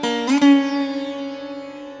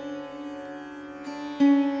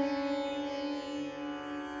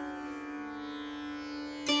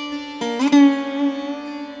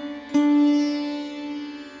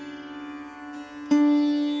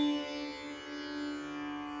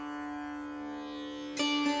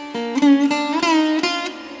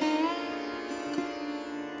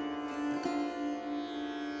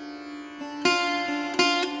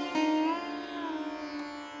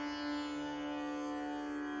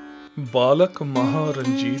ਬਾਲਕ ਮਹਾ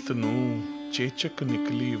ਰਣਜੀਤ ਨੂੰ ਚੇਚਕ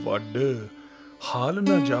ਨਿਕਲੀ ਵੱਡ, ਹਾਲ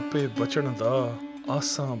ਨਾ ਜਾਪੇ ਬਚਣ ਦਾ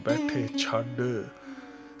ਆਸਾਂ ਬੈਠੇ ਛੱਡ।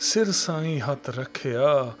 ਸਿਰ ਸਾਈਂ ਹੱਥ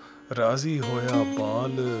ਰੱਖਿਆ ਰਾਜ਼ੀ ਹੋਇਆ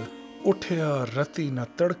ਬਾਲ, ਉੱਠਿਆ ਰਤੀ ਨਾ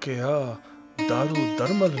ਤੜਕਿਆ ਦਾਰੂ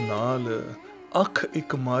ਦਰਮਲ ਨਾਲ। ਅੱਖ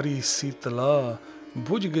ਇੱਕ ਮਾਰੀ ਸੀਤਲਾ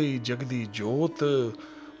ਬੁਝ ਗਈ ਜਗਦੀ ਜੋਤ,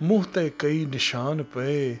 ਮੂੰਹ ਤੇ ਕਈ ਨਿਸ਼ਾਨ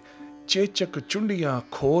ਪਏ ਚੇਚਕ ਚੁੰਡੀਆਂ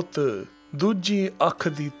ਖੋਤ। ਦੂਜੀ ਅੱਖ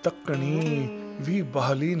ਦੀ ਤੱਕਣੀ ਵੀ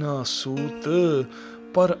ਬਹਾਲੀ ਨਾ ਸੂਤ,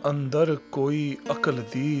 ਪਰ ਅੰਦਰ ਕੋਈ ਅਕਲ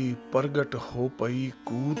ਦੀ ਪ੍ਰਗਟ ਹੋ ਪਈ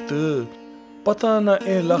ਕੂਤ। ਪਤਾ ਨਾ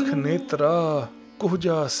ਇਹ ਲੱਖ ਨੇਤਰਾ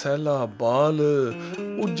ਕੁਹਜਾ ਸੈਲਾ ਬਾਲ,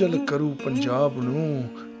 ਉਜਲ ਕਰੂ ਪੰਜਾਬ ਨੂੰ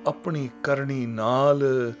ਆਪਣੀ ਕਰਨੀ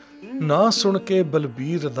ਨਾਲ। ਨਾ ਸੁਣ ਕੇ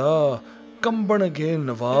ਬਲਬੀਰ ਦਾ ਕੰਬਣਗੇ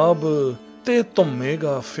ਨਵਾਬ, ਤੇ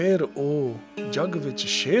ਧੁੰਮੇਗਾ ਫੇਰ ਉਹ ਜੱਗ ਵਿੱਚ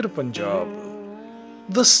ਸ਼ੇਰ Punjab.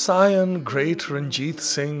 The scion great Ranjit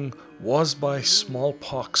Singh was by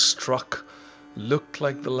smallpox struck. Looked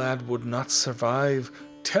like the lad would not survive,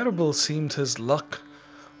 terrible seemed his luck.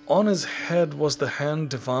 On his head was the hand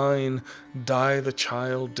divine, die the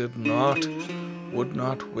child did not. Would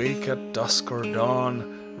not wake at dusk or dawn,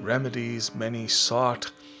 remedies many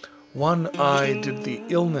sought. One eye did the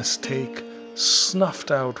illness take,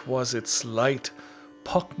 snuffed out was its light.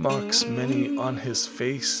 Pockmarks many on his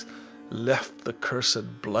face, left the cursed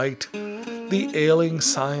blight. The ailing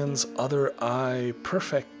scion's other eye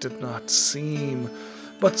perfect did not seem,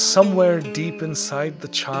 but somewhere deep inside the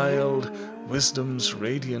child wisdom's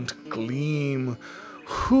radiant gleam.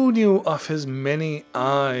 Who knew of his many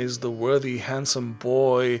eyes, the worthy handsome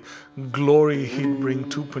boy? Glory he'd bring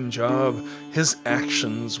to Punjab, his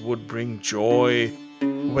actions would bring joy.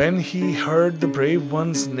 When he heard the brave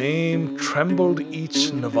one's name, trembled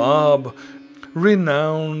each Nawab.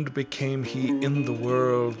 Renowned became he in the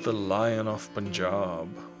world, the Lion of Punjab.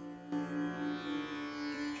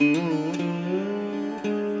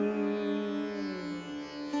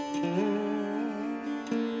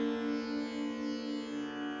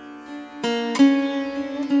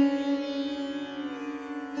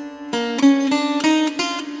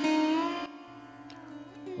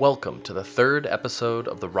 Welcome to the third episode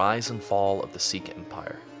of The Rise and Fall of the Sikh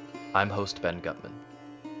Empire. I'm host Ben Gutman.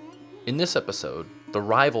 In this episode, the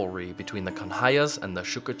rivalry between the Kanhayas and the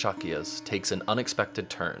Shukerchakias takes an unexpected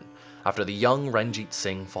turn after the young Ranjit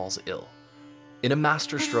Singh falls ill. In a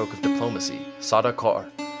masterstroke of diplomacy, Sada Kaur,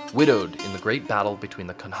 widowed in the great battle between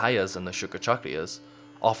the Kanhayas and the Shukerchakias,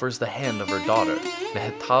 offers the hand of her daughter,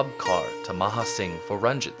 Mehtab Kaur, to Maha Singh for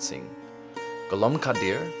Ranjit Singh. Ghulam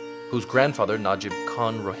Qadir, whose grandfather Najib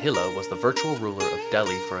Khan Rohilla was the virtual ruler of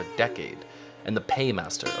Delhi for a decade and the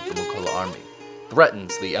paymaster of the Mughal army,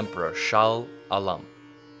 threatens the Emperor Shah Alam,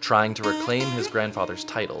 trying to reclaim his grandfather's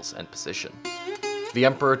titles and position. The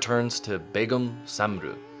Emperor turns to Begum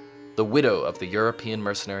Samru, the widow of the European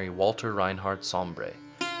mercenary Walter Reinhard Sombre,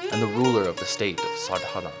 and the ruler of the state of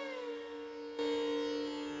Sardhana.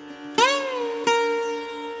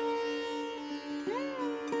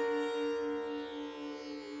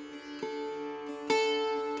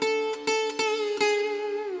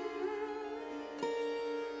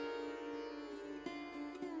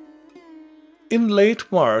 In late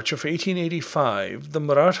March of 1885, the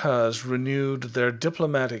Marathas renewed their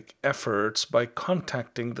diplomatic efforts by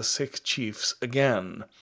contacting the Sikh chiefs again.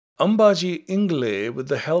 Ambaji Ingle, with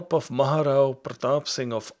the help of Maharao Pratap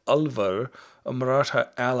Singh of Alwar, a Maratha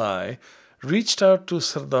ally, reached out to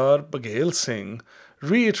Sardar Baghel Singh,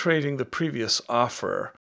 reiterating the previous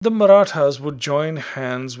offer. The Marathas would join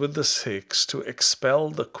hands with the Sikhs to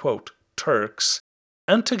expel the, quote, Turks,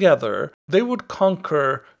 and together they would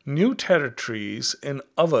conquer new territories in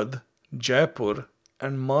Awadh, Jaipur,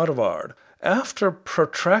 and Marwar. After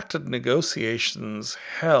protracted negotiations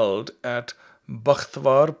held at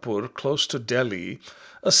Bakhtwarpur, close to Delhi,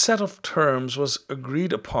 a set of terms was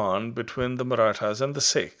agreed upon between the Marathas and the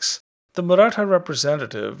Sikhs. The Maratha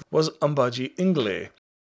representative was Ambaji Ingle.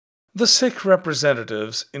 The Sikh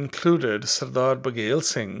representatives included Sardar Baghel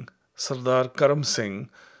Singh, Sardar Karam Singh,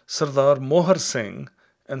 Sardar Mohar Singh,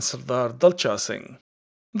 and Sardar Dalcha Singh.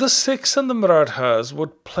 The Sikhs and the Marathas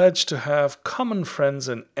would pledge to have common friends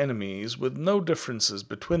and enemies with no differences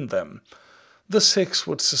between them. The Sikhs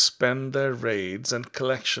would suspend their raids and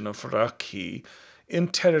collection of Rakhi in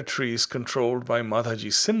territories controlled by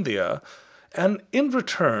Madhaji Scindia, and in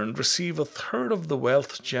return receive a third of the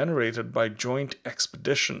wealth generated by joint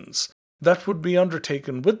expeditions. that would be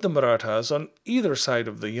undertaken with the Marathas on either side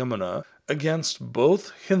of the Yamuna against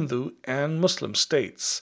both Hindu and Muslim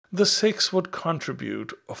states. The Sikhs would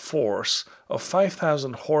contribute a force of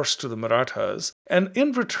 5,000 horse to the Marathas and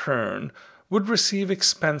in return would receive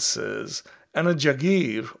expenses and a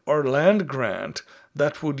jagir or land grant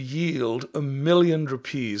that would yield 1,000,000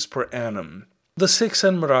 rupees per annum. The Sikhs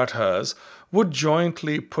and Marathas would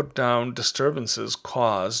jointly put down disturbances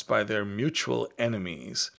caused by their mutual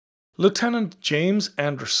enemies. Lieutenant James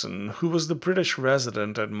Anderson, who was the British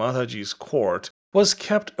resident at Madhaji's court, was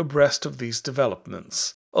kept abreast of these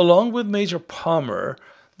developments. Along with Major Palmer,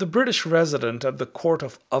 the British resident at the court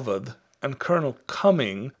of Awadh, and Colonel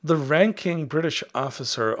Cumming, the ranking British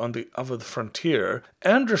officer on the Awadh frontier,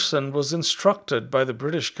 Anderson was instructed by the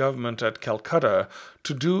British government at Calcutta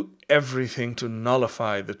to do everything to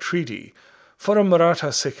nullify the treaty, for a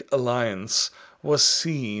Maratha-Sikh alliance was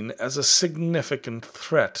seen as a significant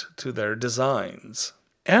threat to their designs.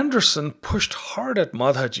 Anderson pushed hard at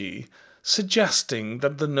Madhaji, suggesting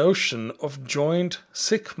that the notion of joint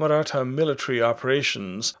Sikh-Maratha military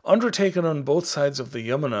operations undertaken on both sides of the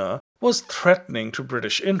Yamuna was threatening to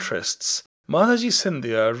British interests. Madhaji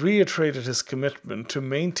Scindia reiterated his commitment to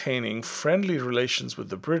maintaining friendly relations with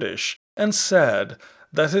the British and said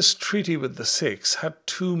that his treaty with the Sikhs had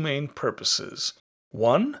two main purposes.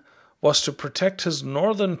 One was to protect his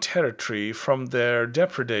northern territory from their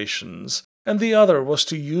depredations, and the other was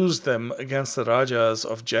to use them against the Rajas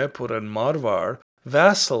of Jaipur and Marwar,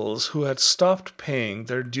 vassals who had stopped paying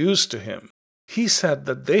their dues to him. He said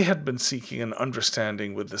that they had been seeking an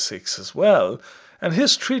understanding with the Sikhs as well, and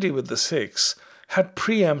his treaty with the Sikhs had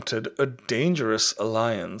preempted a dangerous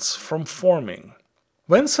alliance from forming.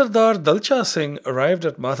 When Sardar Dalcha Singh arrived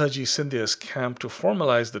at Madhaji Scindia's camp to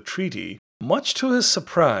formalize the treaty, much to his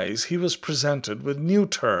surprise, he was presented with new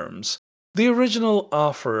terms. The original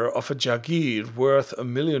offer of a jagir worth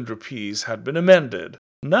 1,000,000 rupees had been amended.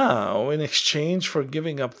 Now, in exchange for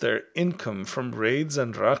giving up their income from raids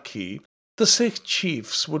and rakhi, the Sikh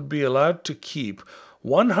chiefs would be allowed to keep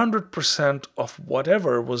 100% of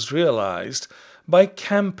whatever was realized by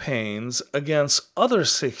campaigns against other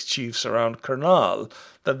Sikh chiefs around Karnal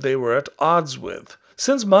that they were at odds with.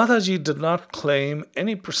 Since Madhaji did not claim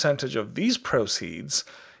any percentage of these proceeds,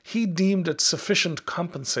 he deemed it sufficient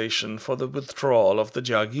compensation for the withdrawal of the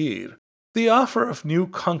jagir. The offer of new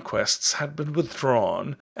conquests had been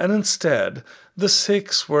withdrawn, and instead the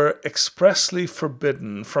Sikhs were expressly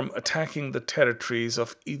forbidden from attacking the territories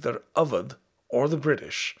of either Awadh or the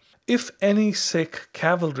British. If any Sikh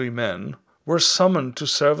cavalrymen were summoned to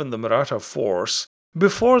serve in the Maratha force,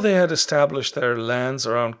 before they had established their lands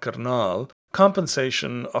around Karnal,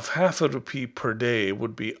 compensation of half a rupee per day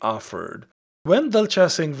would be offered. When Dalcha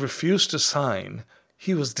Singh refused to sign,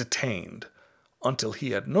 he was detained, until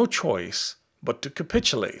he had no choice but to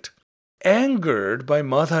capitulate. Angered by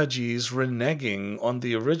Madhaji's reneging on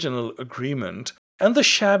the original agreement and the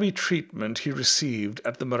shabby treatment he received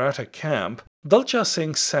at the Maratha camp, Dalcha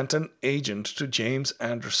Singh sent an agent to James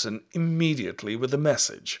Anderson immediately with a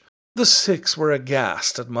message. The Sikhs were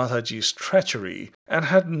aghast at Madhaji's treachery and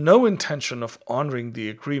had no intention of honoring the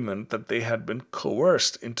agreement that they had been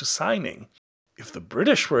coerced into signing. If the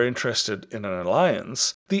British were interested in an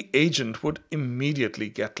alliance, the agent would immediately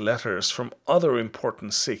get letters from other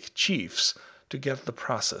important Sikh chiefs to get the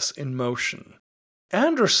process in motion.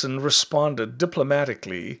 Anderson responded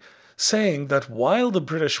diplomatically, saying that while the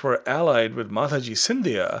British were allied with Madhaji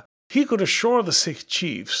Scindia, he could assure the Sikh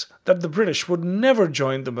chiefs that the British would never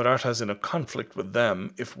join the Marathas in a conflict with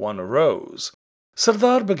them if one arose.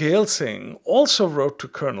 Sardar Baghel Singh also wrote to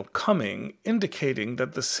Colonel Cumming indicating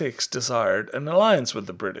that the Sikhs desired an alliance with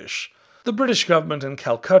the British. The British government in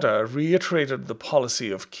Calcutta reiterated the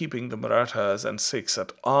policy of keeping the Marathas and Sikhs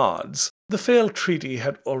at odds. The failed treaty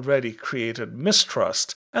had already created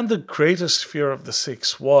mistrust, and the greatest fear of the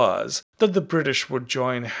Sikhs was that the British would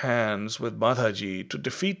join hands with Madhaji to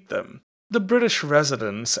defeat them. The British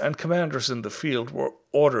residents and commanders in the field were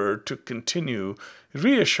ordered to continue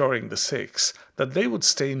reassuring the Sikhs that they would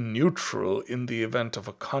stay neutral in the event of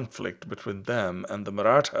a conflict between them and the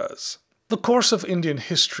Marathas. The course of Indian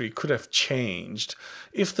history could have changed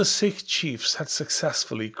if the Sikh chiefs had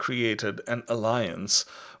successfully created an alliance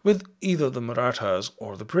with either the Marathas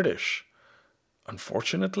or the British.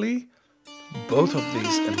 Unfortunately, both of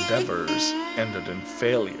these endeavors ended in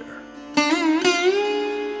failure.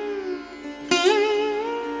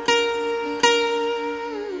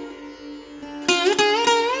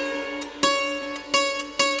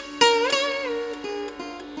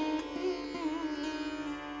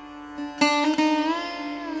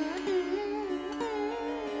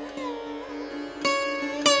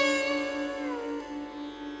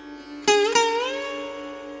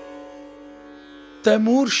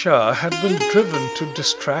 Taimur Shah had been driven to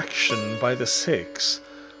distraction by the Sikhs,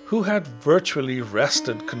 who had virtually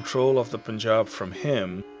wrested control of the Punjab from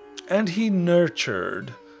him, and he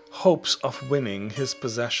nurtured hopes of winning his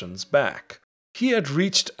possessions back. He had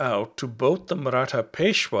reached out to both the Maratha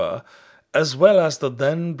Peshwa as well as the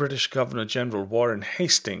then British Governor General Warren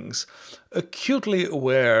Hastings, acutely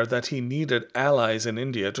aware that he needed allies in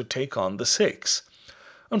India to take on the Sikhs.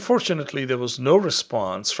 Unfortunately, there was no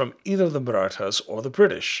response from either the Marathas or the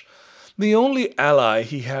British. The only ally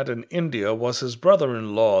he had in India was his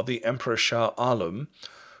brother-in-law, the Emperor Shah Alam,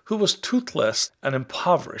 who was toothless and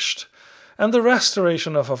impoverished, and the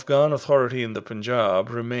restoration of Afghan authority in the Punjab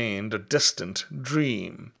remained a distant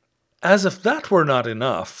dream. As if that were not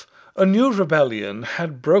enough, a new rebellion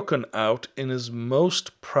had broken out in his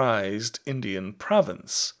most prized Indian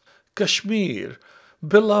province. Kashmir,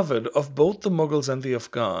 beloved of both the Mughals and the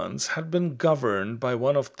Afghans, had been governed by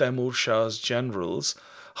one of Taimur Shah's generals,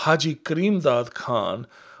 Haji Karimdad Khan,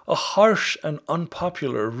 a harsh and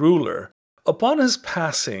unpopular ruler. Upon his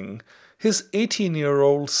passing, his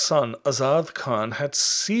 18-year-old son Azad Khan had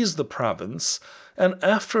seized the province and,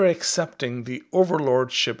 after accepting the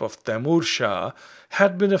overlordship of Taimur Shah,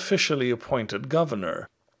 had been officially appointed governor.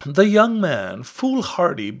 The young man,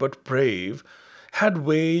 foolhardy but brave, had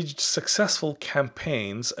waged successful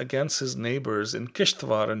campaigns against his neighbors in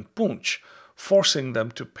Kishtwar and Poonch, forcing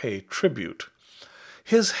them to pay tribute.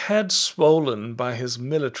 His head swollen by his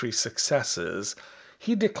military successes,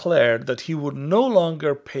 he declared that he would no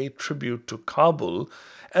longer pay tribute to Kabul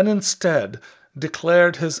and instead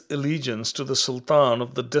declared his allegiance to the Sultan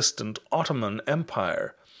of the distant Ottoman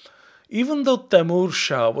Empire. Even though Taimur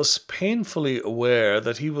Shah was painfully aware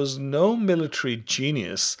that he was no military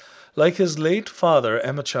genius like his late father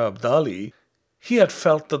Ahmad Shah Abdali, he had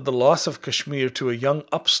felt that the loss of Kashmir to a young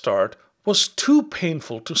upstart was too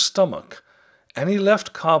painful to stomach, and he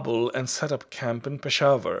left Kabul and set up camp in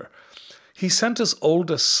Peshawar. He sent his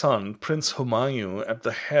oldest son, Prince Humayun, at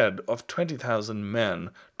the head of 20,000 men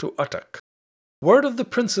to Attock. Word of the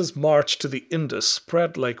prince's march to the Indus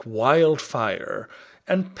spread like wildfire,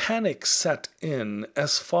 and panic set in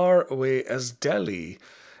as far away as Delhi,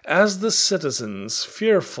 as the citizens,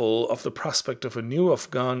 fearful of the prospect of a new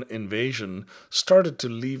Afghan invasion, started to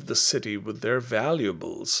leave the city with their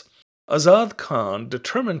valuables. Azad Khan,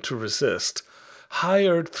 determined to resist,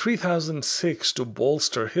 hired 3,000 Sikhs to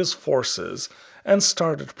bolster his forces and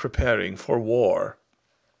started preparing for war.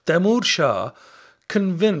 Taimur Shah,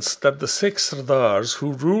 convinced that the Sikh Sardars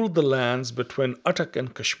who ruled the lands between Attock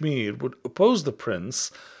and Kashmir would oppose the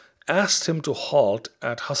prince, asked him to halt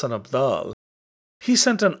at Hasan Abdal. He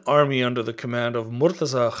sent an army under the command of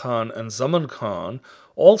Murtaza Khan and Zaman Khan,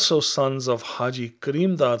 also sons of Haji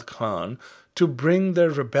Karimdad Khan, to bring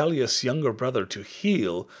their rebellious younger brother to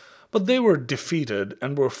heel, but they were defeated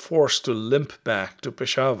and were forced to limp back to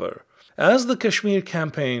Peshawar. As the Kashmir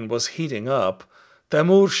campaign was heating up,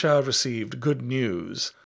 Taimur Shah received good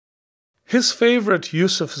news. His favorite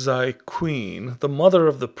Yusufzai queen, the mother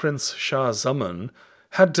of the Prince Shah Zaman,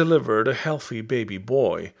 had delivered a healthy baby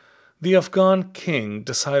boy. The Afghan king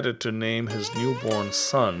decided to name his newborn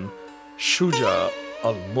son Shuja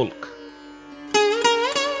al-Mulk.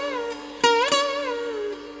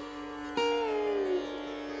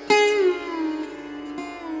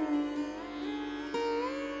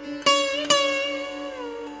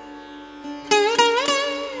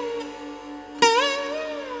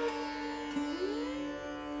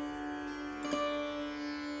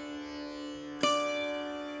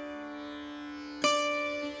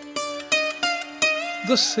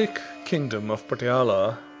 The Sikh kingdom of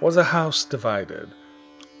Patiala was a house divided.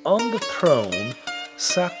 On the throne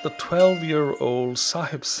sat the 12-year-old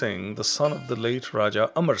Sahib Singh, the son of the late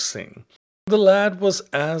Raja Amar Singh. The lad was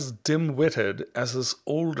as dim-witted as his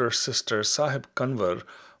older sister Sahib Kanwar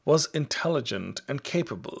was intelligent and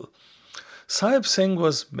capable. Sahib Singh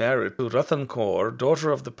was married to Ratan Kaur,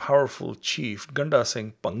 daughter of the powerful chief Ganda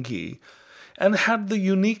Singh Pangi, and had the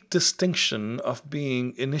unique distinction of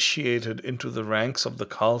being initiated into the ranks of the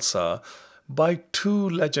Khalsa by two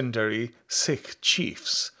legendary Sikh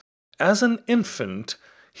chiefs. As an infant,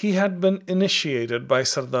 he had been initiated by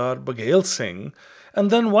Sardar Baghel Singh,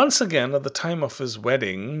 and then once again at the time of his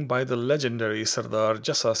wedding by the legendary Sardar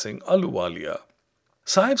Jassa Singh Ahluwalia.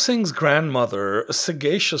 Sahib Singh's grandmother, a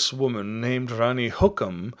sagacious woman named Rani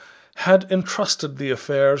Hukam, had entrusted the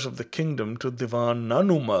affairs of the kingdom to Diwan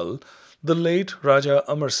Nanumal, the late Raja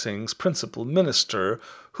Amar Singh's principal minister,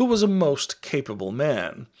 who was a most capable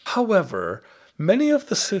man. However, many of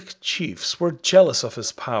the Sikh chiefs were jealous of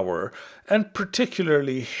his power and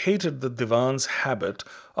particularly hated the Diwan's habit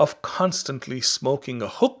of constantly smoking a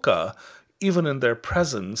hookah even in their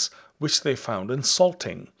presence, which they found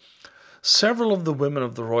insulting. Several of the women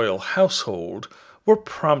of the royal household were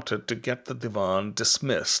prompted to get the Divan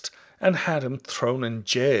dismissed and had him thrown in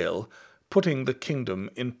jail, putting the kingdom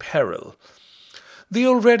in peril. The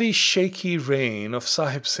already shaky reign of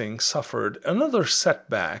Sahib Singh suffered another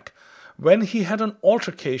setback when he had an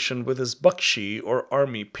altercation with his Bakshi or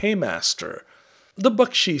army paymaster. The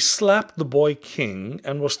Bakshi slapped the boy king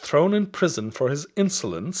and was thrown in prison for his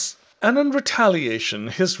insolence, and in retaliation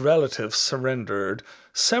his relatives surrendered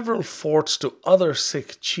several forts to other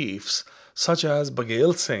Sikh chiefs such as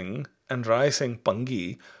Baghel Singh and Rai Singh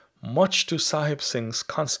Pangi, much to Sahib Singh's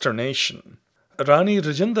consternation. Rani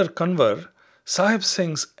Rajinder Kanwar, Sahib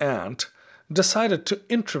Singh's aunt, decided to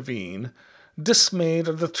intervene, dismayed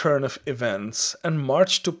at the turn of events, and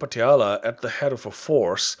marched to Patiala at the head of a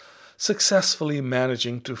force, successfully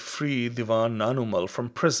managing to free Diwan Nanumal from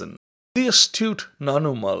prison. The astute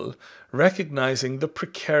Nanumal, recognizing the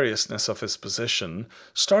precariousness of his position,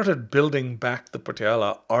 started building back the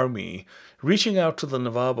Patiala army, reaching out to the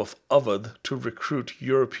Nawab of Awadh to recruit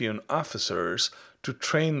European officers to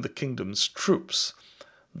train the kingdom's troops.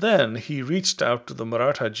 Then he reached out to the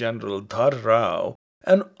Maratha general Dhar Rao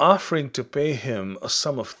and, offering to pay him a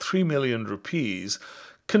sum of 3 million rupees,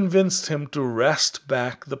 convinced him to wrest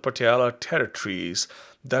back the Patiala territories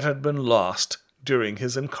that had been lost during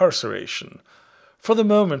his incarceration. For the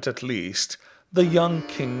moment at least, the young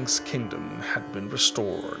king's kingdom had been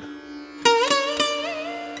restored.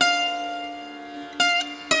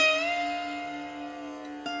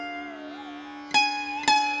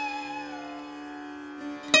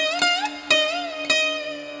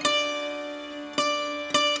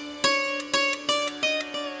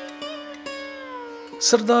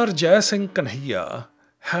 Sardar Jai Singh Kanhaiya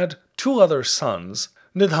had two other sons,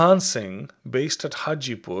 Nidhan Singh, based at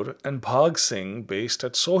Hajipur, and Bhag Singh, based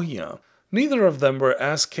at Sohiya. Neither of them were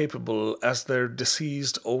as capable as their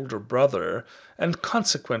deceased older brother, and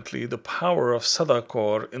consequently the power of Sada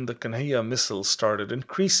Kaur in the Kanhaiya Misl started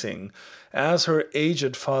increasing as her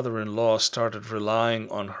aged father-in-law started relying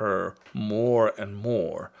on her more and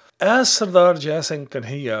more. As Sardar Jai Singh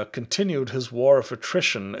Kanhaiya continued his war of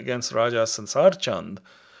attrition against Raja Sansar Chand,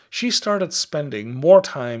 she started spending more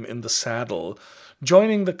time in the saddle,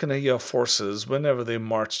 joining the Kanhaiya forces whenever they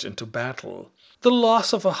marched into battle. The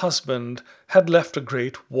loss of a husband had left a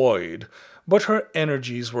great void, but her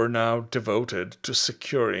energies were now devoted to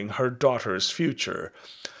securing her daughter's future.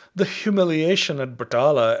 The humiliation at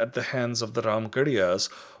Batala at the hands of the Ramgarhiyas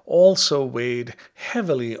also weighed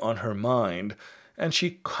heavily on her mind, and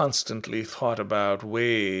she constantly thought about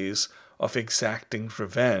ways of exacting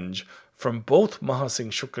revenge from both Maha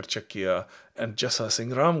Singh Shukerchakia and Jassa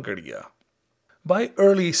Singh Ramgarhia. By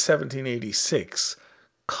early 1786,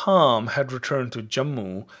 calm had returned to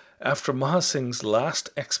Jammu after Maha Singh's last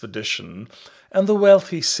expedition, and the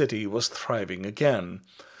wealthy city was thriving again.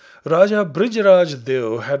 Raja Brijraj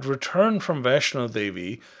Deo had returned from Vaishno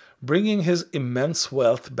Devi, bringing his immense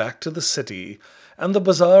wealth back to the city, and the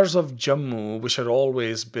bazaars of Jammu, which had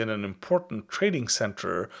always been an important trading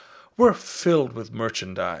center, were filled with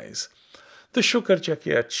merchandise. The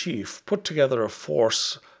Shukerchakia chief put together a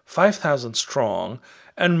force 5,000 strong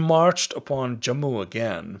and marched upon Jammu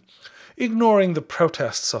again. Ignoring the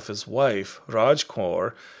protests of his wife, Raj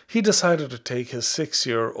Kaur, he decided to take his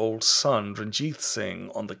 6-year-old son, Ranjit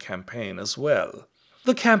Singh, on the campaign as well.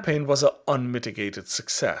 The campaign was an unmitigated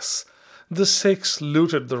success. The Sikhs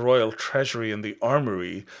looted the royal treasury and the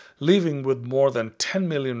armory, leaving with more than 10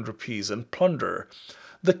 million rupees in plunder.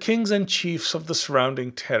 The kings and chiefs of the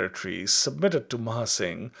surrounding territories submitted to Maha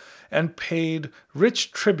Singh and paid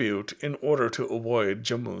rich tribute in order to avoid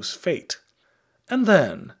Jammu's fate. And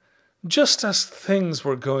then, just as things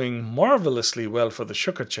were going marvelously well for the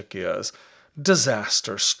Shukerchakias,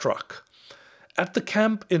 disaster struck. At the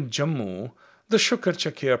camp in Jammu, the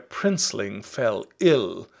Shukerchakia princeling fell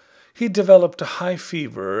ill. He developed a high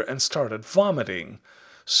fever and started vomiting.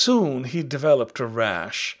 Soon he developed a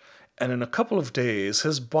rash, and in a couple of days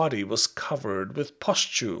his body was covered with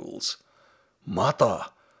pustules.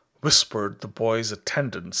 "Mata," whispered the boy's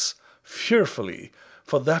attendants, fearfully,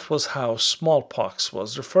 for that was how smallpox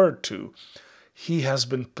was referred to. "He has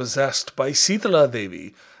been possessed by Sitala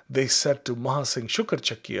Devi," they said to Maha Singh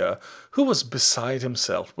Shukerchakia, who was beside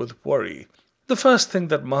himself with worry. The first thing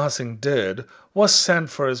that Maha Singh did was send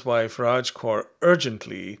for his wife Raj Kaur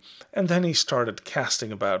urgently, and then he started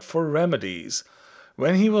casting about for remedies.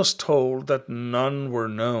 When he was told that none were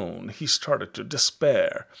known, he started to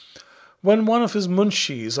despair. When one of his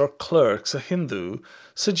munshis or clerks, a Hindu,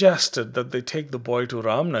 suggested that they take the boy to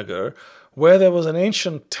Ramnagar, where there was an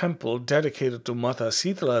ancient temple dedicated to Mata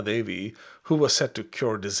Sitala Devi, who was said to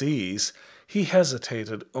cure disease, he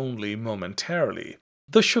hesitated only momentarily.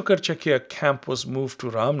 The Shukerchakia camp was moved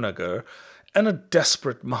to Ramnagar, and a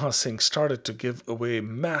desperate Maha Singh started to give away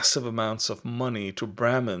massive amounts of money to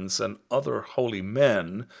Brahmins and other holy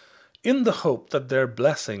men in the hope that their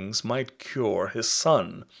blessings might cure his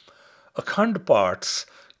son. Akhand Paths,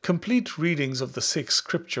 complete readings of the Sikh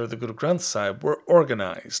scripture, the Guru Granth Sahib, were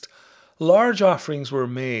organized. Large offerings were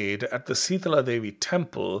made at the Sitala Devi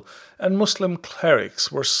temple, and Muslim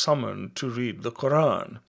clerics were summoned to read the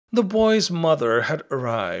Quran. The boy's mother had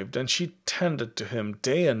arrived, and she tended to him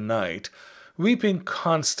day and night, weeping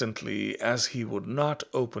constantly as he would not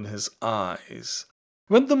open his eyes.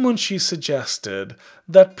 When the Munshi suggested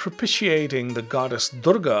that propitiating the goddess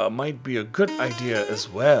Durga might be a good idea as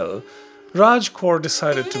well, Raj Kaur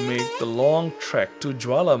decided to make the long trek to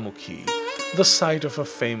Jwalamukhi, the site of a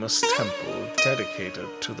famous temple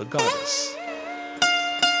dedicated to the goddess.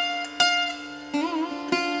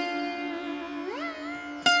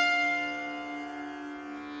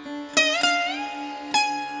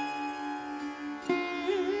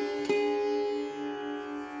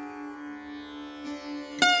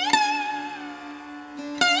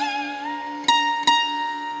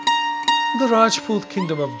 The Rajput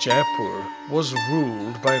kingdom of Jaipur was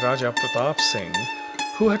ruled by Raja Pratap Singh,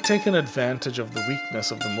 who had taken advantage of the weakness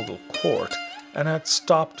of the Mughal court and had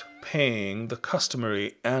stopped paying the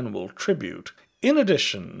customary annual tribute. In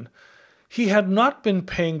addition, he had not been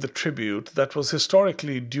paying the tribute that was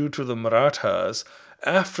historically due to the Marathas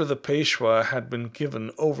after the Peshwa had been given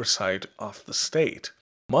oversight of the state.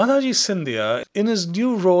 Madhaji Scindia, in his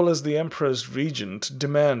new role as the emperor's regent,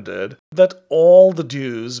 demanded that all the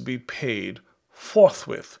dues be paid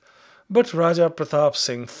forthwith, but Raja Pratap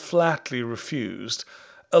Singh flatly refused,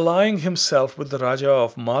 allying himself with the Raja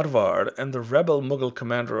of Marwar and the rebel Mughal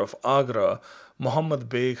commander of Agra, Muhammad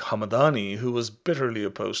Beg Hamadani, who was bitterly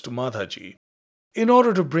opposed to Madhaji. In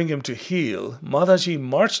order to bring him to heel, Madhaji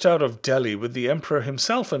marched out of Delhi with the emperor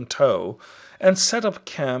himself in tow and set up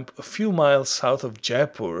camp a few miles south of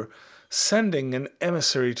Jaipur, sending an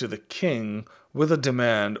emissary to the king with a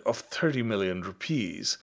demand of 30 million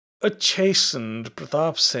rupees. A chastened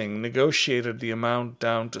Pratap Singh negotiated the amount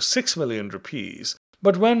down to 6 million rupees,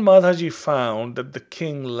 but when Madhaji found that the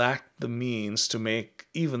king lacked the means to make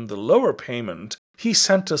even the lower payment, he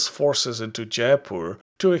sent his forces into Jaipur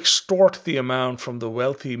to extort the amount from the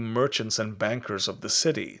wealthy merchants and bankers of the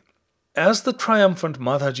city. As the triumphant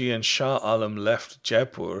Madhaji and Shah Alam left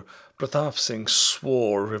Jaipur, Pratap Singh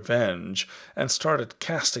swore revenge and started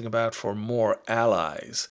casting about for more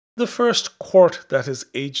allies. The first court that his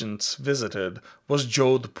agents visited was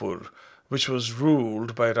Jodhpur, which was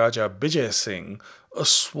ruled by Raja Bijay Singh, a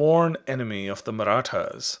sworn enemy of the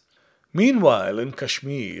Marathas. Meanwhile, in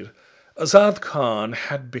Kashmir, Azad Khan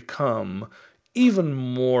had become even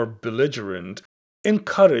more belligerent,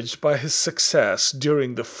 encouraged by his success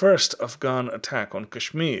during the first Afghan attack on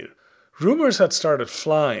Kashmir. Rumors had started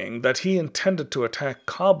flying that he intended to attack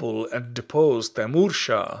Kabul and depose Taimur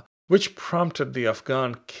Shah, which prompted the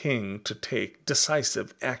Afghan king to take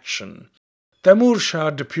decisive action. Taimur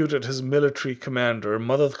Shah deputed his military commander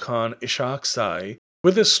Madad Khan Ishaq Zai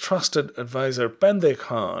with his trusted advisor Pende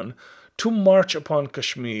Khan to march upon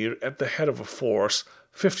Kashmir at the head of a force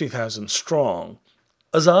 50,000 strong.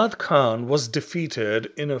 Azad Khan was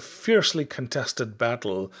defeated in a fiercely contested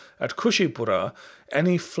battle at Kushipura, and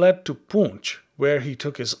he fled to Poonch, where he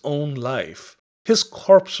took his own life. His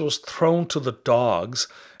corpse was thrown to the dogs,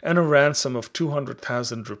 and a ransom of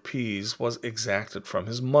 200,000 rupees was exacted from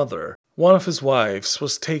his mother. One of his wives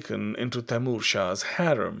was taken into Taimur Shah's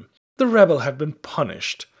harem. The rebel had been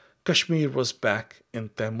punished. Kashmir was back in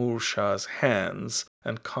Taimur Shah's hands,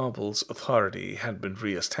 and Kabul's authority had been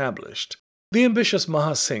re-established. The ambitious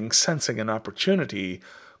Maha Singh, sensing an opportunity,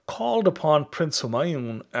 called upon Prince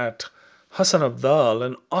Humayun at Hassan Abdal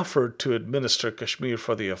and offered to administer Kashmir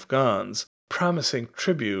for the Afghans, promising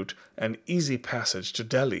tribute and easy passage to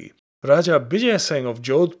Delhi. Raja Bijay Singh of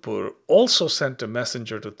Jodhpur also sent a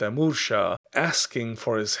messenger to Taimur Shah asking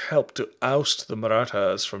for his help to oust the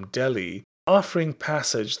Marathas from Delhi, offering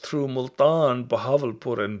passage through Multan,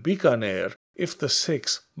 Bahawalpur and Bikaner if the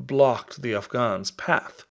Sikhs blocked the Afghans'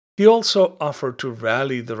 path. He also offered to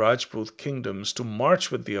rally the Rajput kingdoms to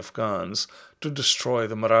march with the Afghans to destroy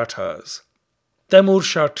the Marathas. Taimur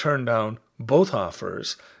Shah turned down both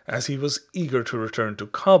offers as he was eager to return to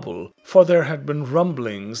Kabul, for there had been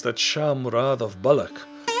rumblings that Shah Murad of Balkh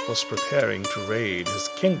was preparing to raid his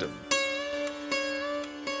kingdom.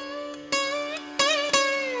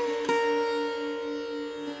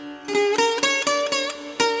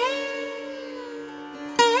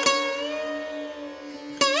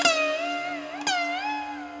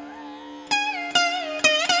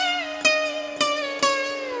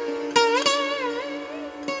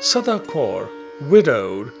 Sada Kaur,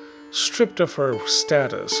 widowed, stripped of her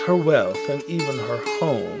status, her wealth, and even her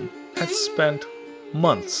home, had spent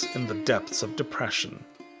months in the depths of depression.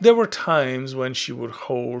 There were times when she would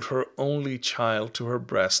hold her only child to her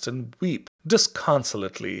breast and weep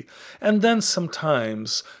disconsolately, and then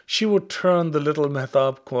sometimes she would turn the little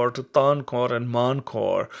Mehtab Kaur to Tan Kaur and Man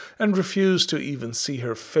Kaur and refuse to even see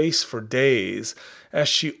her face for days, as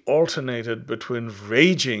she alternated between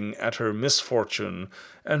raging at her misfortune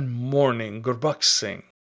and mourning Gurbaksh Singh.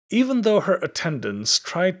 Even though her attendants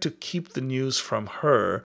tried to keep the news from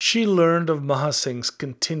her, she learned of Maha Singh's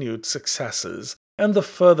continued successes and the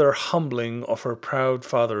further humbling of her proud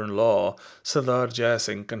father-in-law, Sardar Jai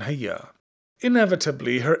Singh Kanhaiya.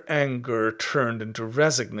 Inevitably, her anger turned into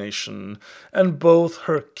resignation, and both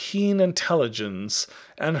her keen intelligence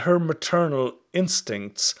and her maternal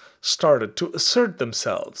instincts started to assert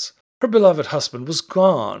themselves. Her beloved husband was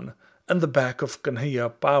gone, and the back of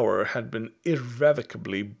Kanhaiya power had been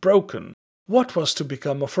irrevocably broken. What was to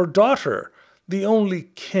become of her daughter, the only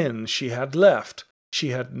kin she had left? She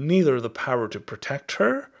had neither the power to protect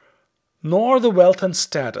her, nor the wealth and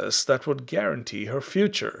status that would guarantee her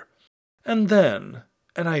future. And then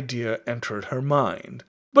an idea entered her mind.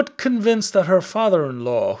 But convinced that her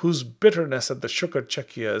father-in-law, whose bitterness at the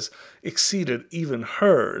Shukerchakias exceeded even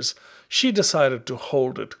hers, she decided to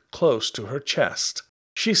hold it close to her chest.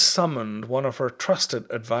 She summoned one of her trusted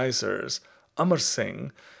advisers, Amar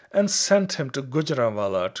Singh, and sent him to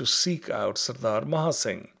Gujranwala to seek out Sardar Maha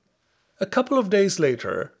Singh. A couple of days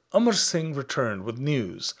later, Amar Singh returned with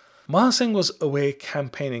news. Maha Singh was away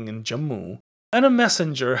campaigning in Jammu, and a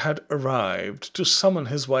messenger had arrived to summon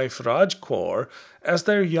his wife Raj Kaur as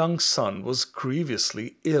their young son was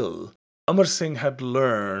grievously ill. Amar Singh had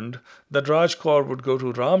learned that Raj Kaur would go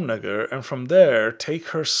to Ramnagar and from there take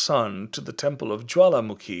her son to the temple of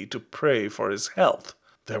Jwalamukhi to pray for his health.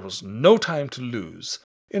 There was no time to lose.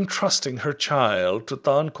 Entrusting her child to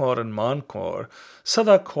Tan Kaur and Man Kaur,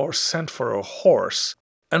 Sada Kaur sent for a horse,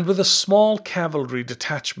 and with a small cavalry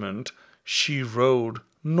detachment, she rode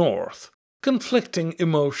north. Conflicting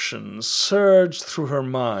emotions surged through her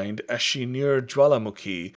mind as she neared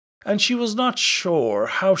Jwalamukhi, and she was not sure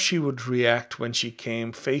how she would react when she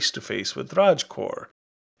came face to face with Raj Kaur.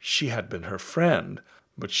 She had been her friend,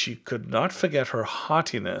 but she could not forget her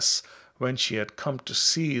haughtiness when she had come to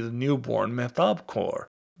see the newborn Mehtab Kaur.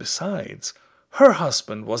 Besides, her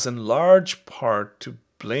husband was in large part to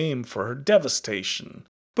blame for her devastation.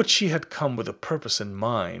 But she had come with a purpose in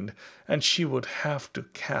mind, and she would have to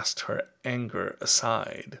cast her anger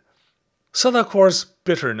aside. Sada Kaur's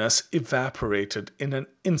bitterness evaporated in an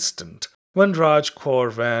instant when Raj Kaur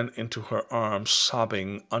ran into her arms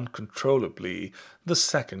sobbing uncontrollably the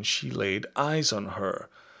second she laid eyes on her.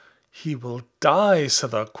 "He will die,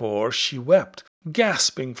 Sada Kaur," she wept,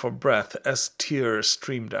 gasping for breath as tears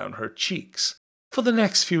streamed down her cheeks. For the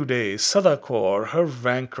next few days, Sada Kaur, her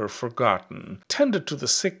rancor forgotten, tended to the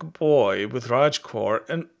sick boy with Raj Kaur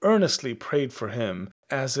and earnestly prayed for him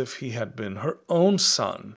as if he had been her own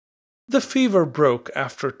son. The fever broke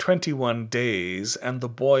after 21 days, and the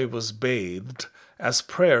boy was bathed as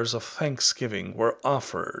prayers of thanksgiving were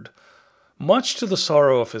offered. Much to the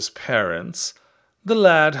sorrow of his parents, the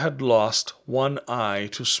lad had lost one eye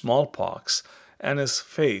to smallpox, and his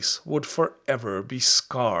face would forever be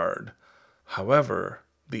scarred. However,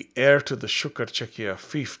 the heir to the Shukerchakia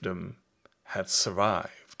fiefdom had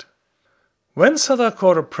survived. When Sada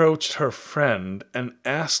Kaur approached her friend and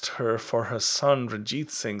asked her for her son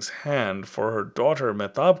Ranjit Singh's hand for her daughter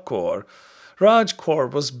Mehtab Kaur, Raj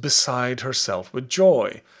Kaur was beside herself with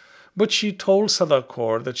joy, but she told Sada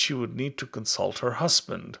Kaur that she would need to consult her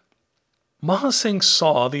husband. Maha Singh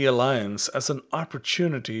saw the alliance as an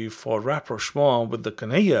opportunity for rapprochement with the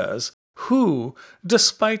Kanhaiyas, who,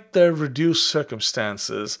 despite their reduced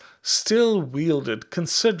circumstances, still wielded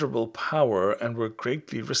considerable power and were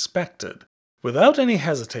greatly respected. Without any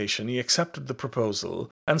hesitation, he accepted the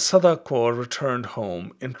proposal, and Sada Kaur returned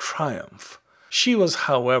home in triumph. She was,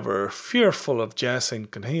 however, fearful of Jai Singh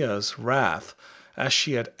Kanhaiya's wrath, as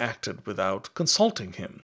she had acted without consulting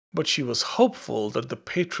him. But she was hopeful that the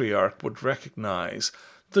patriarch would recognize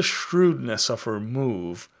the shrewdness of her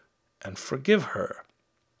move and forgive her.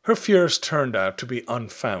 Her fears turned out to be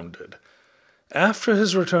unfounded. After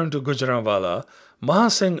his return to Gujranwala, Maha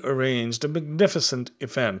Singh arranged a magnificent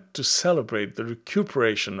event to celebrate the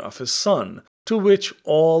recuperation of his son, to which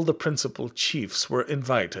all the principal chiefs were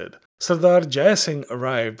invited. Sardar Jai Singh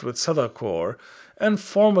arrived with Sada Kaur and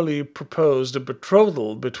formally proposed a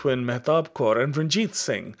betrothal between Mehtab Kaur and Ranjit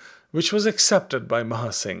Singh, which was accepted by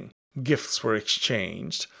Maha Singh. Gifts were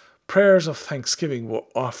exchanged, prayers of thanksgiving were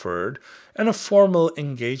offered, and a formal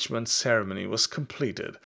engagement ceremony was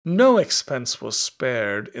completed. No expense was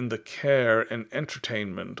spared in the care and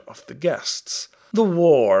entertainment of the guests. The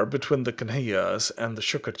war between the Kanhaiyas and the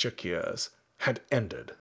Shukerchakias had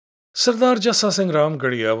ended. Sardar Jassa Singh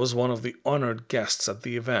Ramgarhia was one of the honored guests at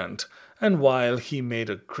the event, and while he made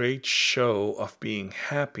a great show of being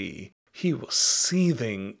happy, he was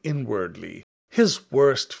seething inwardly. His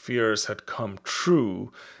worst fears had come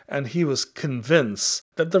true, and he was convinced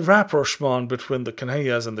that the rapprochement between the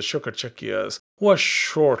Kanhaiyas and the Shukerchakias was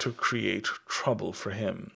sure to create trouble for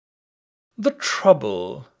him. The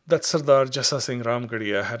trouble that Sardar Jassa Singh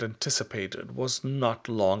Ramgarhia had anticipated was not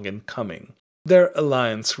long in coming. Their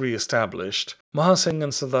alliance re-established, Maha Singh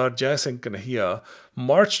and Sardar Jai Singh Kanhaiya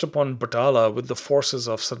marched upon Batala with the forces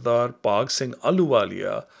of Sardar Bhag Singh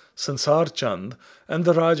Ahluwalia, Sansar Chand, and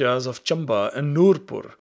the Rajas of Chamba and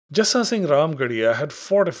Noorpur. Jassa Singh Ramgarhia had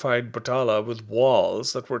fortified Batala with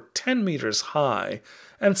walls that were 10 meters high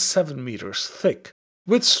and 7 meters thick.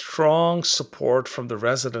 With strong support from the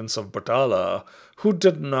residents of Batala, who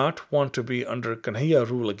did not want to be under Kanhaiya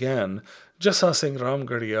rule again, Jassa Singh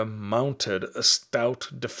Ramgarhia mounted a stout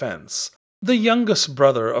defense. The youngest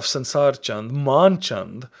brother of Sansar Chand, Man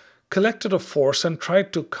Chand, collected a force and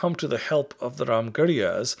tried to come to the help of the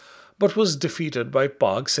Ramgarhias, but was defeated by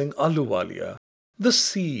Bhag Singh Ahluwalia. The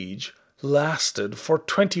siege lasted for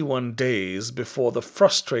 21 days before the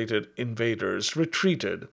frustrated invaders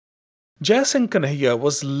retreated. Jai Singh Kanhaiya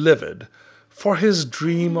was livid, for his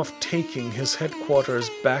dream of taking his headquarters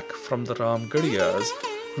back from the Ramgarhias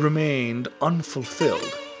remained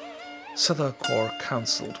unfulfilled. Sada Kaur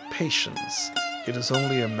counselled patience. "It is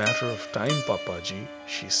only a matter of time, Papaji,"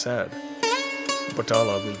 she said.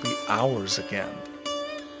 "Batala will be ours again."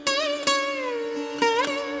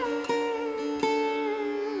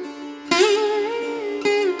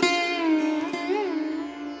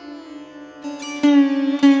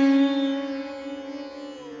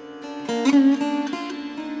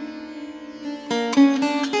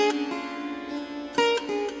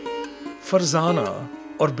 Farzana,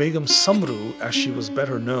 or Begum Samru as she was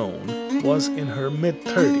better known, was in her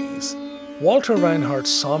mid-30s. Walter Reinhardt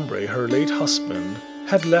Sombre, her late husband,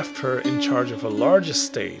 had left her in charge of a large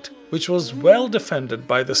estate, which was well defended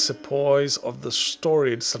by the sepoys of the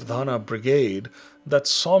storied Sardhana Brigade that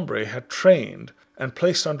Sombre had trained and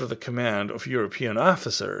placed under the command of European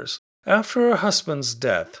officers. After her husband's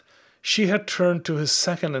death, she had turned to his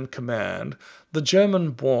second-in-command, the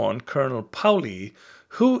German-born Colonel Pauli,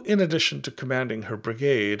 who, in addition to commanding her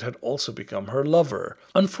brigade, had also become her lover.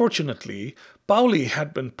 Unfortunately, Pauli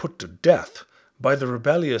had been put to death by the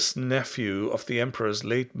rebellious nephew of the emperor's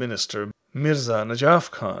late minister, Mirza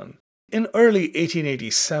Najaf Khan. In early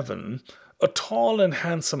 1887, a tall and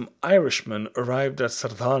handsome Irishman arrived at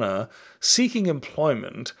Sardhana seeking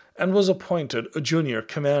employment and was appointed a junior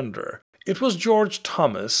commander. It was George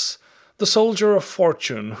Thomas, the soldier of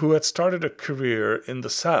fortune who had started a career in the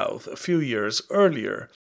south a few years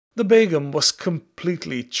earlier. The Begum was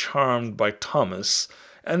completely charmed by Thomas,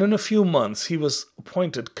 and in a few months he was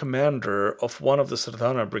appointed commander of one of the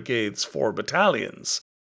Sardhana Brigade's 4 battalions.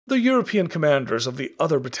 The European commanders of the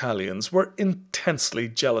other battalions were intensely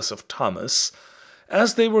jealous of Thomas,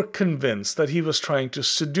 as they were convinced that he was trying to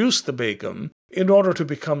seduce the Begum in order to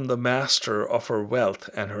become the master of her wealth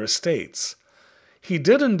and her estates. He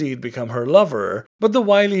did indeed become her lover, but the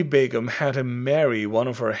wily Begum had him marry one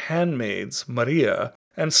of her handmaids, Maria,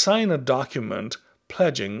 and sign a document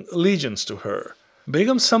pledging allegiance to her.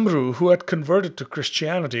 Begum Samru, who had converted to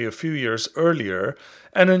Christianity a few years earlier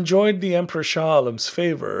and enjoyed the Emperor Shah Alam's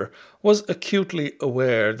favor, was acutely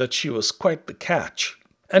aware that she was quite the catch,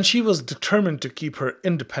 and she was determined to keep her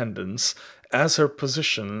independence as her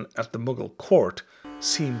position at the Mughal court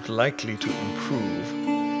seemed likely to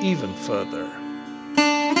improve even further.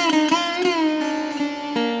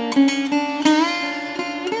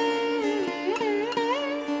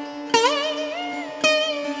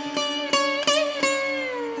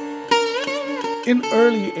 In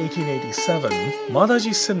early 1887,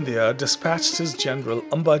 Madaji Scindia dispatched his general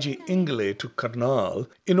Ambaji Ingle to Karnal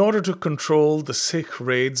in order to control the Sikh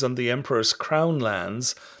raids on the emperor's crown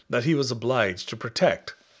lands that he was obliged to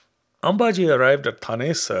protect. Ambaji arrived at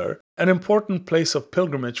Thanesar, an important place of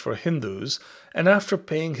pilgrimage for Hindus, and after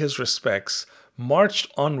paying his respects,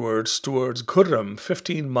 marched onwards towards Khurram,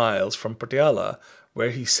 15 miles from Patiala, where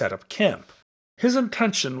he set up camp. His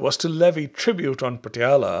intention was to levy tribute on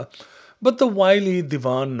Patiala, but the wily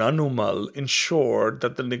Diwan Nanumal ensured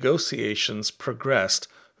that the negotiations progressed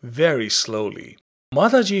very slowly.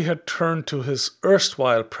 Madaji had turned to his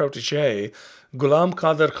erstwhile protégé, Ghulam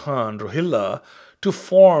Qadir Khan Rohilla, to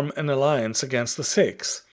form an alliance against the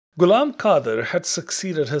Sikhs. Ghulam Qadir had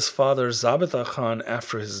succeeded his father Zabita Khan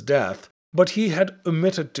after his death, but he had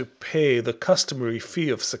omitted to pay the customary fee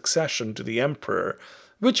of succession to the emperor,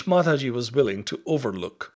 which Madhaji was willing to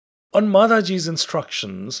overlook. On Madhaji's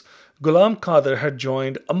instructions, Ghulam Qadir had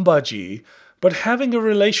joined Ambaji, but having a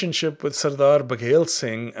relationship with Sardar Baghel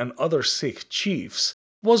Singh and other Sikh chiefs,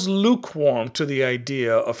 was lukewarm to the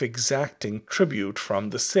idea of exacting tribute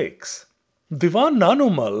from the Sikhs. Diwan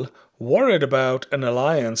Nanumal, worried about an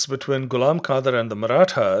alliance between Ghulam Qadir and the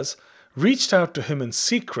Marathas, reached out to him in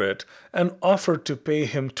secret and offered to pay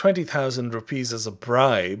him 20,000 rupees as a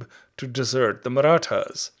bribe to desert the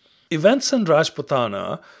Marathas. Events in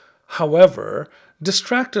Rajputana, however,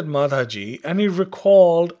 distracted Madhaji and he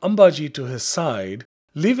recalled Ambaji to his side,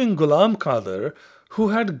 leaving Ghulam Qadir, who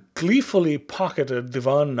had gleefully pocketed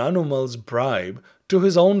Diwan Nanumal's bribe, to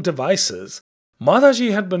his own devices.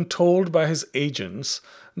 Madhaji had been told by his agents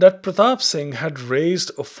that Pratap Singh had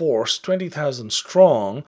raised a force 20,000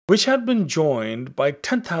 strong, which had been joined by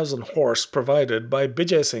 10,000 horse provided by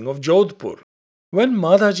Bijay Singh of Jodhpur. When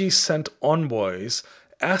Madhaji sent envoys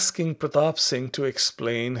asking Pratap Singh to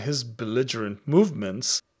explain his belligerent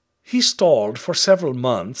movements, he stalled for several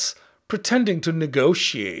months, pretending to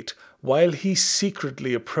negotiate while he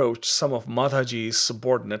secretly approached some of Madhaji's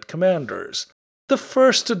subordinate commanders. The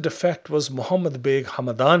first to defect was Muhammad Beg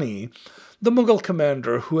Hamadani, the Mughal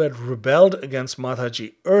commander who had rebelled against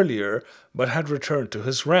Madhaji earlier but had returned to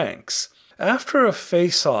his ranks. After a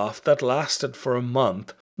face-off that lasted for a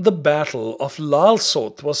month, the Battle of Lal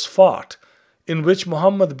Sot was fought, in which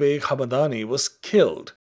Muhammad Beg Hamadani was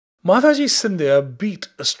killed. Madhaji Scindia beat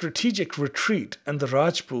a strategic retreat and the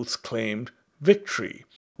Rajputs claimed victory,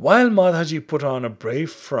 while Madhaji put on a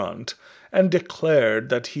brave front and declared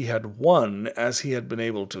that he had won as he had been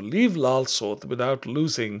able to leave Lal Sot without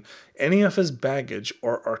losing any of his baggage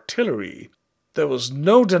or artillery. There was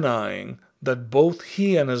no denying that both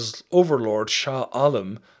he and his overlord Shah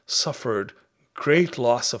Alam suffered great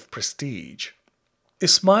loss of prestige.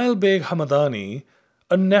 Ismail Beg Hamadani,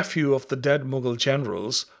 a nephew of the dead Mughal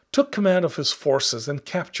generals, took command of his forces and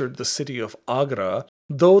captured the city of Agra,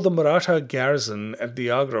 though the Maratha garrison at the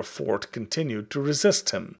Agra fort continued to resist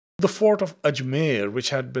him. The fort of Ajmer, which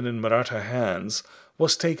had been in Maratha hands,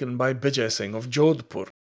 was taken by Bijay Singh of Jodhpur.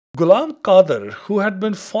 Ghulam Qadir, who had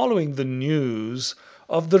been following the news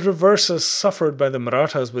of the reverses suffered by the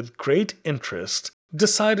Marathas with great interest,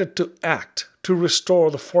 decided to act to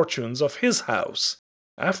restore the fortunes of his house.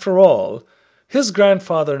 After all, his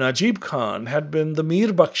grandfather Najib Khan had been the Mir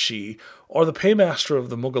Bakshi, or the paymaster of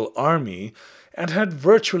the Mughal army, and had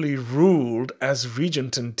virtually ruled as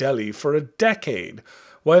regent in Delhi for a decade,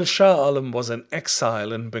 while Shah Alam was in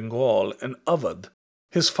exile in Bengal and Awadh.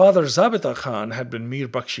 His father Zabita Khan had been Mir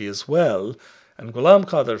Bakshi as well, and Ghulam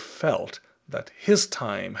Qadir felt that his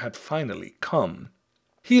time had finally come.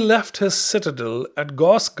 He left his citadel at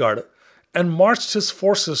Gausgarh and marched his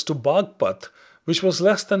forces to Bagpat, which was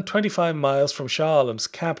less than 25 miles from Shah Alam's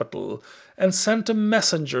capital, and sent a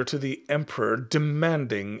messenger to the emperor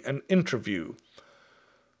demanding an interview.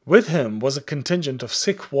 With him was a contingent of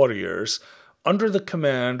Sikh warriors under the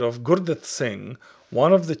command of Gurdit Singh,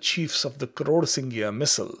 one of the chiefs of the Karod Singhiya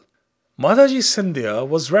Misl. Madhaji Scindia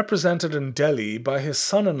was represented in Delhi by his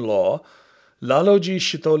son-in-law, Laloji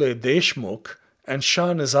Shitole Deshmukh, and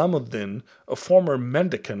Shah Nizamuddin, a former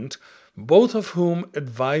mendicant, both of whom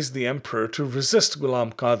advised the emperor to resist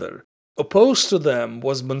Ghulam Qadir. Opposed to them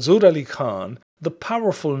was Manzoor Ali Khan, the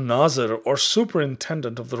powerful Nazir or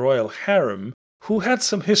superintendent of the royal harem, who had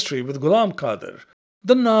some history with Ghulam Qadir.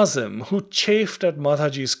 The Nazim, who chafed at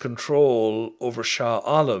Madhaji's control over Shah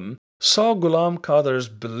Alam, saw Ghulam Qadir's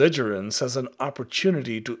belligerence as an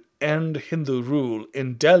opportunity to end Hindu rule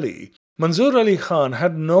in Delhi. Manzoor Ali Khan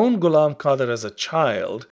had known Ghulam Qadir as a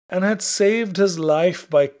child and had saved his life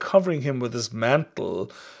by covering him with his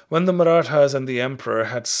mantle when the Marathas and the emperor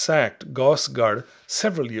had sacked Gausgarh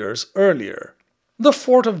several years earlier. The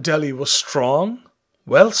fort of Delhi was strong,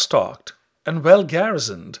 well-stocked, and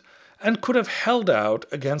well-garrisoned, and could have held out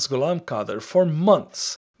against Ghulam Qadir for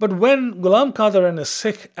months. But when Ghulam Qadir and his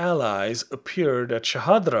Sikh allies appeared at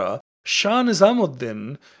Shahadra, Shah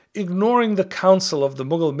Nizamuddin, ignoring the counsel of the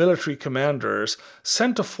Mughal military commanders,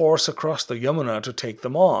 sent a force across the Yamuna to take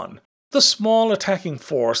them on. The small attacking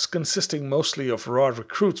force, consisting mostly of raw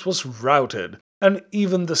recruits, was routed, and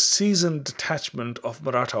even the seasoned detachment of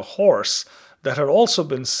Maratha horse that had also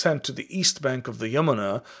been sent to the east bank of the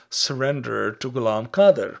Yamuna surrendered to Ghulam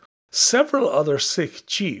Qadir. Several other Sikh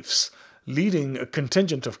chiefs, leading a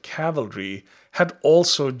contingent of cavalry, had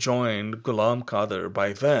also joined Ghulam Qadir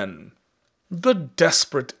by then. The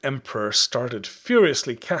desperate emperor started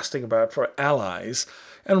furiously casting about for allies,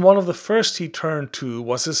 and one of the first he turned to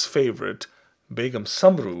was his favorite, Begum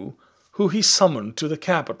Samru, who he summoned to the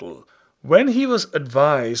capital. When he was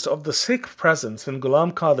advised of the Sikh presence in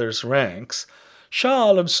Ghulam Qadir's ranks,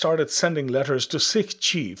 Shah Alam started sending letters to Sikh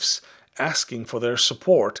chiefs asking for their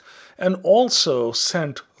support, and also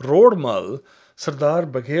sent Rodmal, Sardar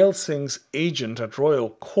Baghel Singh's agent at royal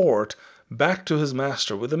court, back to his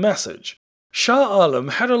master with a message. Shah Alam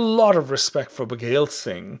had a lot of respect for Baghel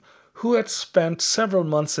Singh, who had spent several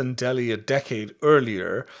months in Delhi a decade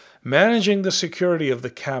earlier, managing the security of the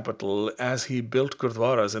capital as he built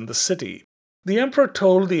gurdwaras in the city. The emperor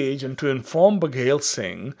told the agent to inform Baghel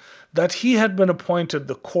Singh that he had been appointed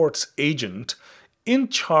the court's agent in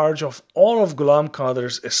charge of all of Ghulam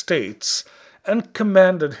Qadir's estates and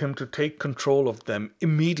commanded him to take control of them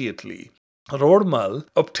immediately. Rodmal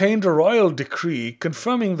obtained a royal decree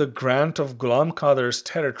confirming the grant of Ghulam Qadir's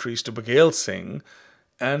territories to Baghel Singh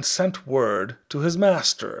and sent word to his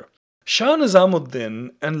master. Shah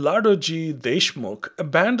Nizamuddin and Ladoji Deshmukh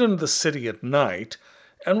abandoned the city at night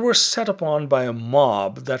and were set upon by a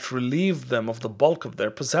mob that relieved them of the bulk of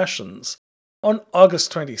their possessions. On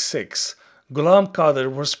August 26, Ghulam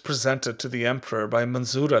Qadir was presented to the emperor by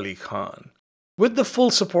Manzoor Ali Khan. With the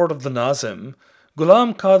full support of the Nazim,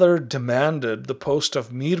 Ghulam Qadir demanded the post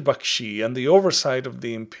of Mir Bakshi and the oversight of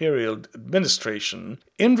the imperial administration.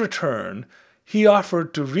 In return, he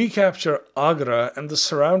offered to recapture Agra and the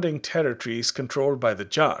surrounding territories controlled by the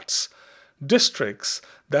Jats, districts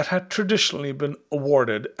that had traditionally been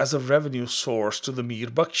awarded as a revenue source to the Mir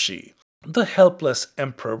Bakshi. The helpless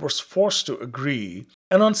emperor was forced to agree,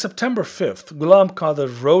 and on September 5th, Ghulam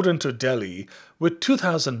Qadir rode into Delhi with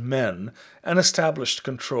 2,000 men and established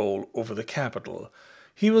control over the capital.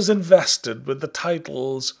 He was invested with the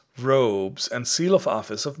titles, robes, and seal of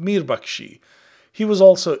office of Mir Bakshi. He was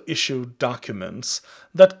also issued documents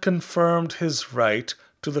that confirmed his right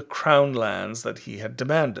to the crown lands that he had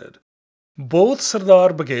demanded. Both Sardar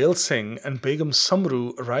Baghel Singh and Begum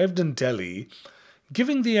Samru arrived in Delhi,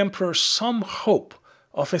 giving the emperor some hope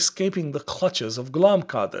of escaping the clutches of Ghulam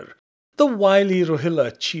Qadir. The wily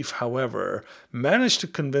Rohilla chief, however, managed to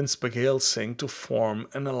convince Baghel Singh to form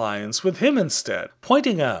an alliance with him instead,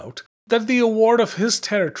 pointing out that the award of his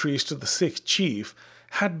territories to the Sikh chief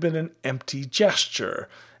had been an empty gesture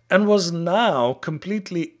and was now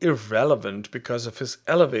completely irrelevant because of his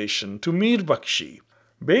elevation to Mir Bakshi.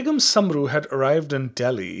 Begum Samru had arrived in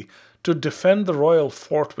Delhi to defend the royal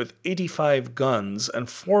fort with 85 guns and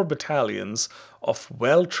 4 battalions of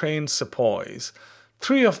well-trained sepoys.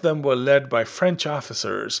 3 of them were led by French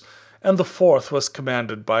officers, and the 4th was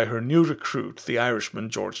commanded by her new recruit, the Irishman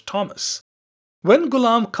George Thomas. When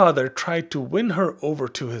Ghulam Qadir tried to win her over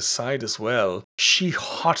to his side as well, she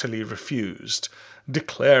haughtily refused,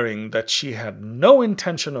 declaring that she had no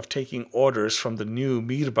intention of taking orders from the new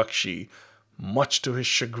Mir Bakshi, much to his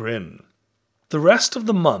chagrin. The rest of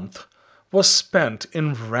the month was spent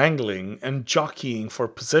in wrangling and jockeying for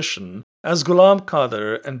position as Ghulam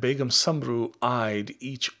Qadir and Begum Samru eyed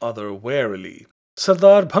each other warily.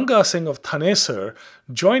 Sardar Bhanga Singh of Thanesar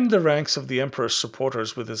joined the ranks of the emperor's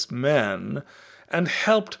supporters with his men and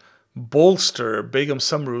helped bolster Begum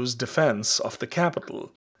Samru's defense of the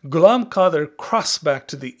capital. Ghulam Qadir crossed back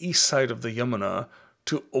to the east side of the Yamuna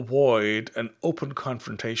to avoid an open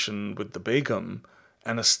confrontation with the Begum,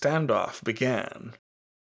 and a standoff began.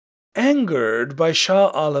 Angered by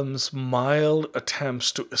Shah Alam's mild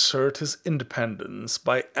attempts to assert his independence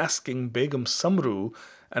by asking Begum Samru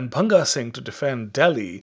and Bhanga Singh to defend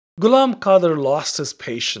Delhi, Ghulam Qadir lost his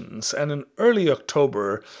patience and in early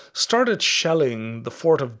October started shelling the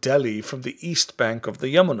fort of Delhi from the east bank of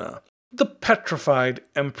the Yamuna. The petrified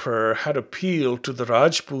emperor had appealed to the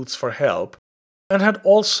Rajputs for help and had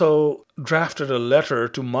also drafted a letter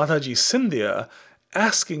to Madhaji Scindia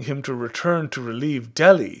asking him to return to relieve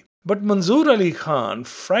Delhi. But Manzoor Ali Khan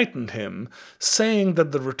frightened him, saying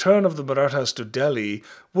that the return of the Marathas to Delhi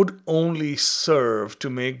would only serve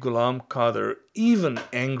to make Ghulam Qadir even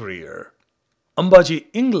angrier. Ambaji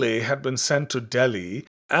Ingle had been sent to Delhi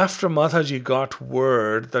after Madhaji got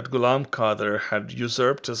word that Ghulam Qadir had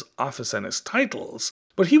usurped his office and his titles,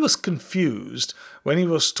 but he was confused when he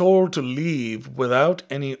was told to leave without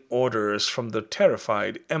any orders from the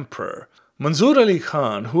terrified emperor. Manzoor Ali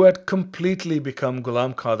Khan, who had completely become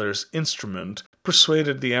Ghulam Qadir's instrument,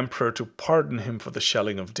 persuaded the emperor to pardon him for the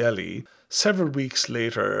shelling of Delhi. Several weeks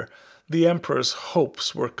later, the emperor's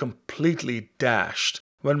hopes were completely dashed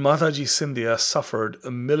when Madhaji Scindia suffered a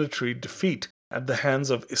military defeat at the hands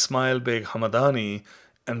of Ismail Beg Hamadani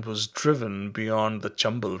and was driven beyond the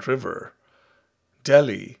Chambal River.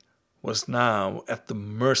 Delhi was now at the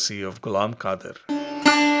mercy of Ghulam Qadir.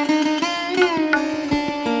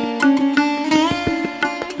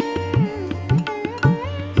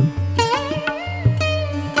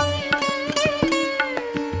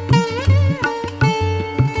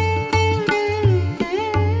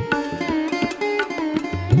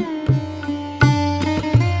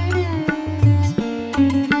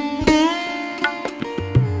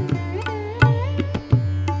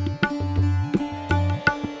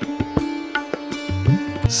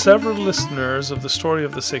 Several listeners of the Story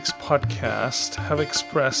of the Sikhs podcast have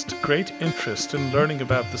expressed great interest in learning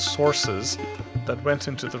about the sources that went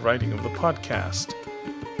into the writing of the podcast.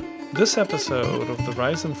 This episode of The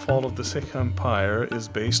Rise and Fall of the Sikh Empire is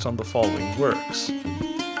based on the following works: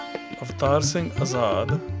 Avtar Singh Azad,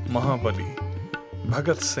 Mahabali;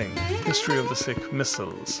 Bhagat Singh, History of the Sikh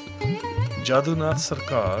Misls; Jadunath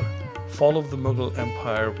Sarkar, Fall of the Mughal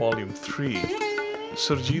Empire, Volume 3;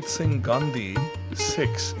 Surjit Singh Gandhi,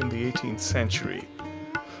 Sikhs in the 18th Century;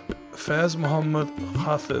 Faiz Muhammad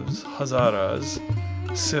Khatib's Hazaras;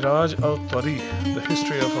 Siraj al-Tarikh, The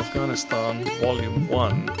History of Afghanistan, Volume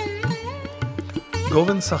 1;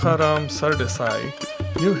 Govind Sakharam Sardesai,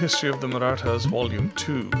 New History of the Marathas, Volume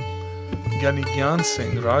 2; Gyani Gyan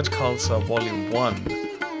Singh, Raj Khalsa, Volume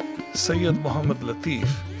 1; Sayyid Muhammad Latif,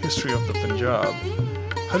 History of the Punjab;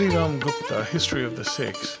 Hari Ram Gupta, History of the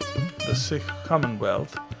Sikhs, The Sikh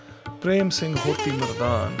Commonwealth; Prem Singh Hoti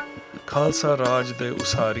Mardan, Khalsa Raj de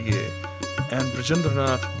Usariye; and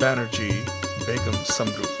Brajendranath Banerjee, Begum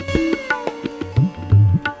Samru.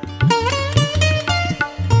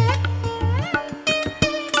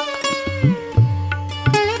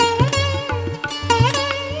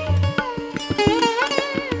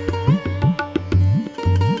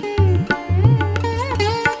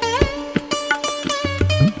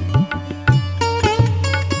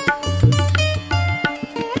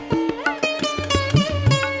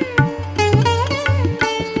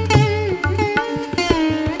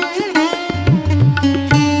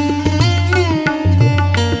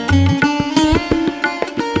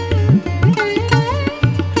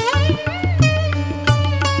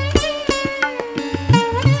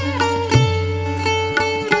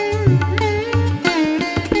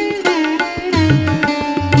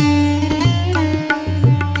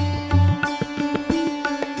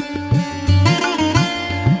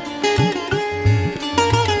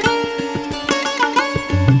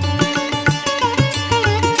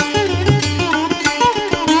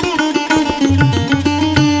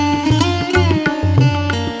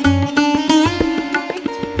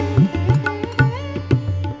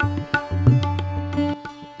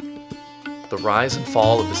 The Rise and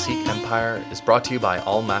Fall of the Sikh Empire is brought to you by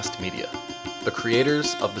All Mast Media, the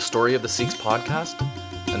creators of the Story of the Sikhs podcast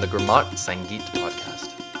and the Gurmat Sangeet podcast.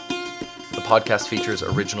 The podcast features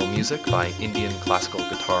original music by Indian classical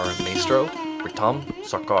guitar maestro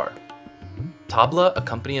Mehtab Kaur. Tabla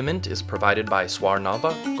accompaniment is provided by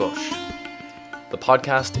Swarnava Ghosh. The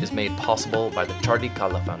podcast is made possible by the Chardi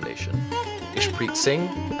Kala Foundation, Ishpreet Singh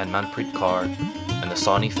and Manpreet Kaur, and the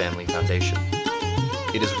Sawhney Family Foundation.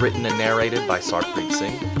 It is written and narrated by Sarpreet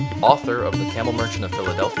Singh, author of The Camel Merchant of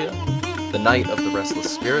Philadelphia, The Night of the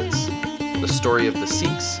Restless Spirits, The Story of the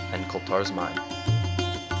Sikhs, and Kultar's Mine.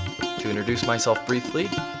 To introduce myself briefly,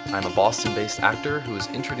 I'm a Boston-based actor who was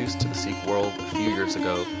introduced to the Sikh world a few years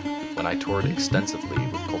ago when I toured extensively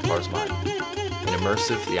with Kultar's Mine, an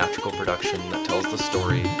immersive theatrical production that tells the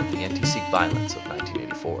story of the anti-Sikh violence of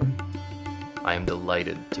 1984. I am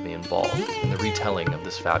delighted to be involved in the retelling of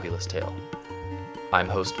this fabulous tale. I'm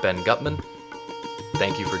host Ben Gutman.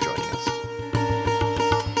 Thank you for joining us.